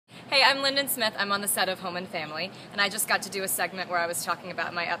Hey, I'm Lyndon Smith. I'm on the set of Home and Family, and I just got to do a segment where I was talking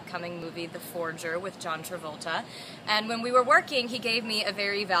about my upcoming movie, The Forager, with John Travolta. And when we were working, he gave me a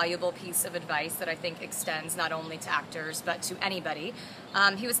very valuable piece of advice that I think extends not only to actors, but to anybody.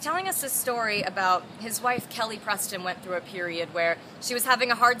 He was telling us a story about his wife, Kelly Preston, went through a period where she was having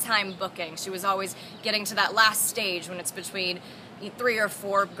a hard time booking. She was always getting to that last stage when it's between 3 or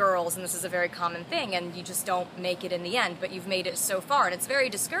 4 girls, and this is a very common thing, and you just don't make it in the end, but you've made it so far, and it's very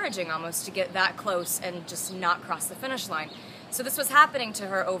discouraging almost to get that close and just not cross the finish line. So this was happening to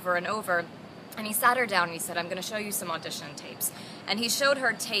her over and over, and he sat her down and he said, I'm going to show you some audition tapes. And he showed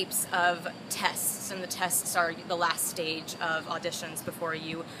her tapes of tests, and the tests are the last stage of auditions before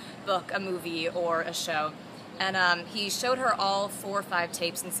you book a movie or a show. And he showed her all 4 or 5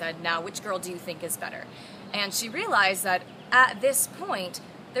 tapes and said, now which girl do you think is better? And she realized that at this point,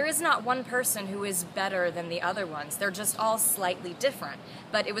 there is not one person who is better than the other ones. They're just all slightly different.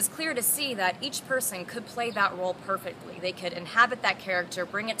 But it was clear to see that each person could play that role perfectly. They could inhabit that character,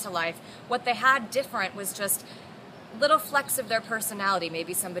 bring it to life. What they had different was just little flecks of their personality.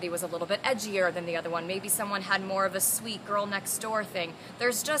 Maybe somebody was a little bit edgier than the other one. Maybe someone had more of a sweet girl next door thing.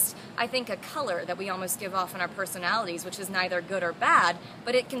 There's just, I think, a color that we almost give off in our personalities, which is neither good or bad,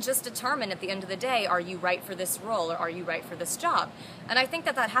 but it can just determine at the end of the day, are you right for this role or are you right for this job? And I think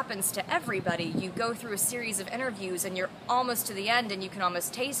that that happens to everybody. You go through a series of interviews and you're almost to the end and you can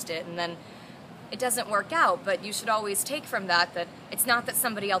almost taste it, and then it doesn't work out, but you should always take from that that it's not that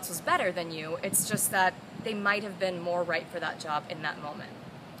somebody else was better than you, it's just that they might have been more right for that job in that moment.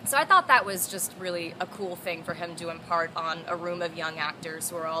 So I thought that was just really a cool thing for him to impart on a room of young actors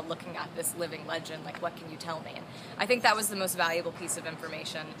who are all looking at this living legend, like, what can you tell me? And I think that was the most valuable piece of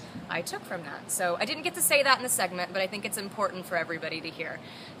information I took from that. So I didn't get to say that in the segment, but I think it's important for everybody to hear.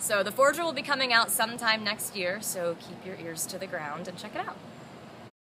 So The Forager will be coming out sometime next year, so keep your ears to the ground and check it out.